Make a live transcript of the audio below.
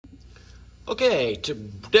Okay,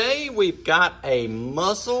 today we've got a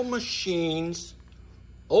Muscle Machines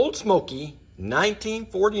Old Smokey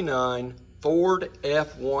 1949 Ford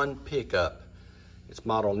F1 pickup. It's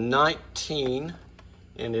model 19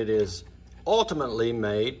 and it is ultimately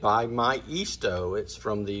made by Maisto. It's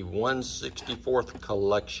from the 164th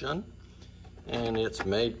collection and it's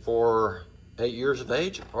made for 8 years of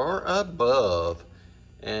age or above.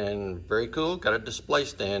 And very cool, got a display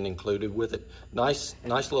stand included with it. Nice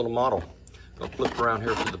little model. I'll flip around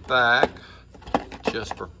here to the back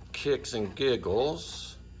just for kicks and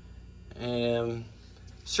giggles. And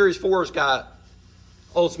Series 4 has got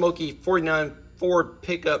Old Smokey 49 Ford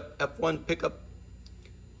pickup, F1 pickup.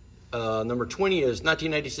 Number 20 is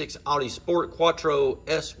 1986 Audi Sport Quattro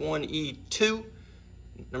S1E2.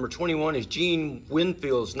 Number 21 is Gene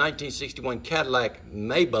Winfield's 1961 Cadillac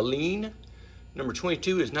Maybelline. Number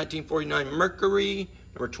 22 is 1949 Mercury.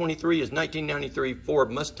 Number 23 is 1993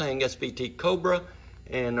 Ford Mustang SVT Cobra.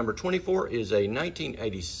 And number 24 is a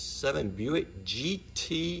 1987 Buick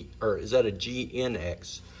GT, or is that a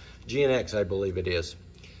GNX? GNX, I believe it is.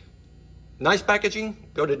 Nice packaging.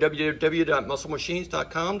 Go to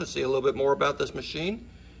www.musclemachines.com to see a little bit more about this machine.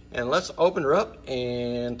 And let's open her up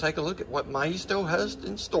and take a look at what Maisto has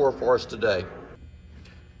in store for us today.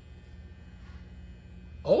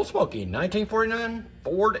 Old Smokey 1949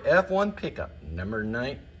 Ford F1 pickup, number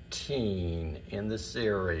 19 in the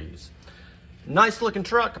series. Nice looking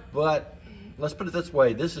truck, but let's put it this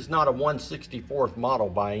way, this is not a 164th model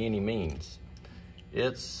by any means.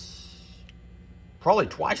 It's probably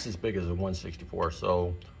twice as big as a 164,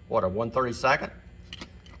 so what, a 132nd?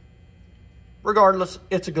 Regardless,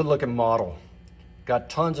 it's a good looking model.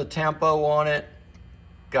 Got tons of tampo on it,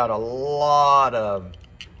 got a lot of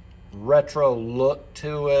retro look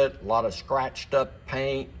to it, a lot of scratched up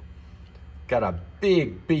paint, got a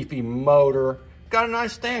big beefy motor, got a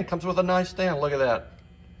nice stand, comes with a nice stand, look at that.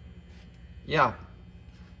 Yeah,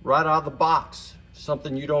 right out of the box,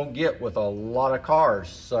 something you don't get with a lot of cars,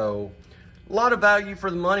 so a lot of value for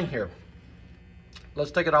the money here.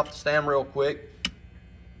 Let's take it off the stand real quick.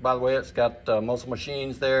 By the way, it's got Muscle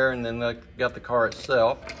Machines there, and then got the car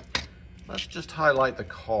itself. Let's just highlight the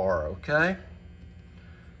car, okay?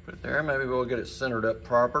 Put it there, maybe we'll get it centered up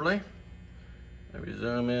properly. Maybe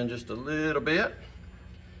zoom in just a little bit.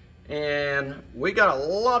 And we got a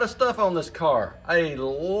lot of stuff on this car, a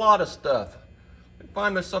lot of stuff. Let me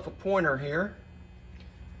find myself a pointer here.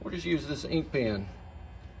 We'll just use this ink pen.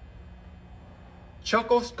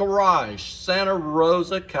 Chuckles Garage, Santa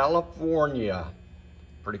Rosa, California.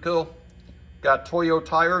 Pretty cool. Got Toyo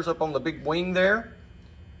tires up on the big wing there.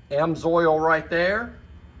 Amsoil right there.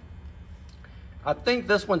 I think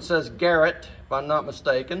this one says Garrett, if I'm not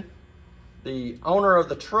mistaken. The owner of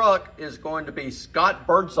the truck is going to be Scott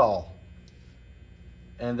Birdsall.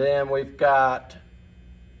 And then we've got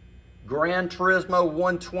Gran Turismo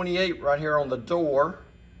 128 right here on the door.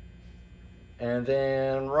 And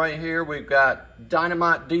then right here we've got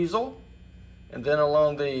Dynamite Diesel. And then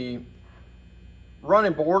along the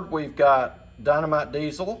running board we've got Dynamite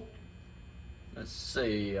Diesel. Let's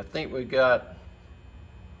see, I think we got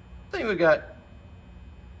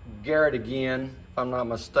Garrett again, if I'm not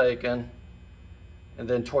mistaken, and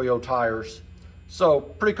then Toyo tires. So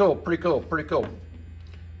pretty cool, pretty cool, pretty cool.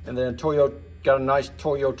 And then Toyo got a nice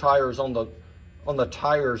Toyo tires on the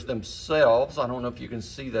tires themselves. I don't know if you can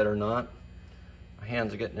see that or not. My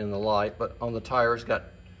hands are getting in the light, but on the tires, got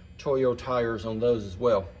Toyo tires on those as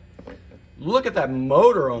well. Look at that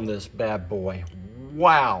motor on this bad boy.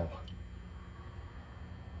 Wow.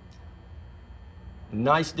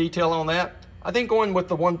 Nice detail on that. I think going with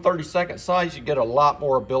the 1/32 size, you get a lot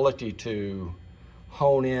more ability to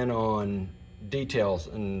hone in on details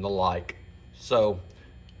and the like. So,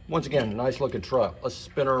 once again, nice looking truck. Let's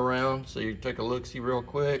spin her around so you can take a look-see real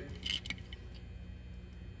quick.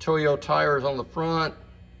 Toyo tires on the front.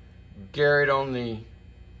 Garrett on the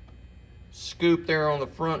scoop there on the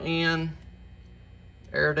front end.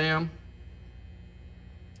 Air dam.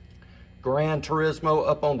 Gran Turismo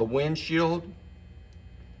up on the windshield.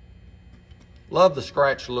 Love the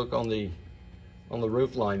scratch look on the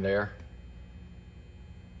roof line there.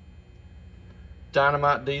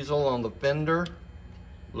 Dynamite Diesel on the fender.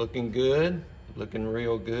 Looking good, looking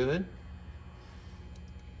real good.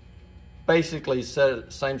 Basically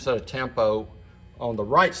same set of tempo on the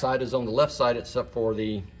right side as on the left side, except for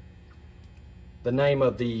the name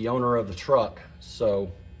of the owner of the truck.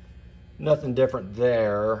 So nothing different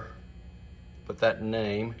there but that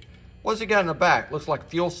name. What's it got in the back? Looks like a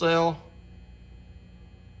fuel cell.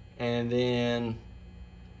 And then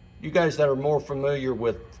you guys that are more familiar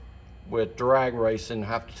with with drag racing.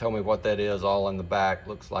 Have to tell me what that is. All in the back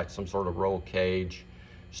looks like some sort of roll cage,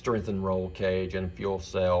 strengthened roll cage, and a fuel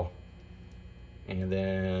cell. And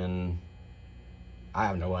then I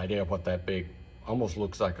have no idea what that big, almost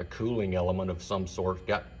looks like a cooling element of some sort.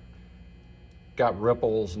 Got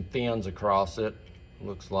ripples and fins across it,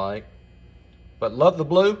 looks like. But love the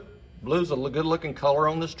blue. Blue's a good looking color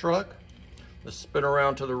on this truck. Let's spin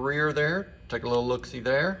around to the rear there. Take a little look-see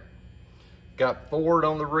there. Got Ford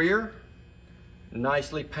on the rear.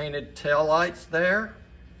 Nicely painted tail lights there.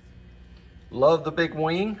 Love the big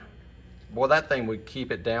wing. Boy, that thing would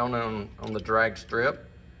keep it down on the drag strip.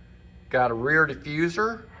 Got a rear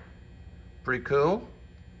diffuser. Pretty cool.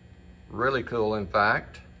 Really cool, in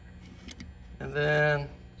fact. And then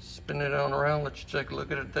spin it on around. Let's take a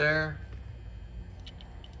look at it there.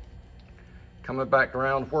 Coming back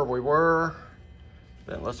around where we were.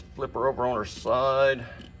 Then let's flip her over on her side.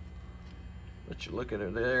 Let you look at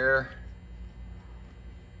her there.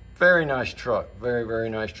 Very nice truck. Very, very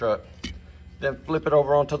nice truck. Then flip it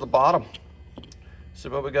over onto the bottom. See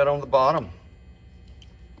what we got on the bottom.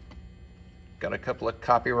 Got a couple of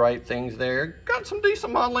copyright things there. Got some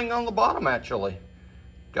decent modeling on the bottom, actually.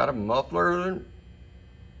 Got a muffler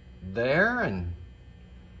there and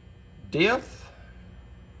diff.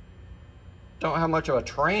 Don't have much of a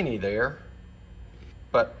tranny there,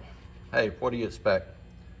 but hey, what do you expect?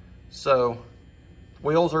 So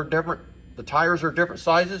wheels are different. The tires are different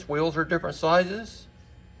sizes. Wheels are different sizes.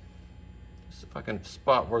 See if I can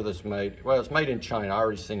spot where this is made. Well, it's made in China. I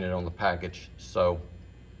already seen it on the package. So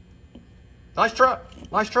nice truck.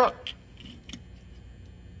 Nice truck.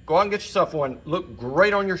 Go out and get yourself one. Look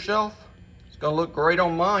great on your shelf. It's gonna look great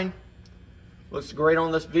on mine. Looks great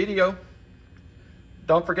on this video.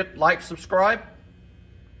 Don't forget to like, subscribe.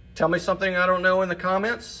 Tell me something I don't know in the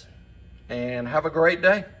comments. And have a great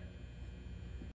day.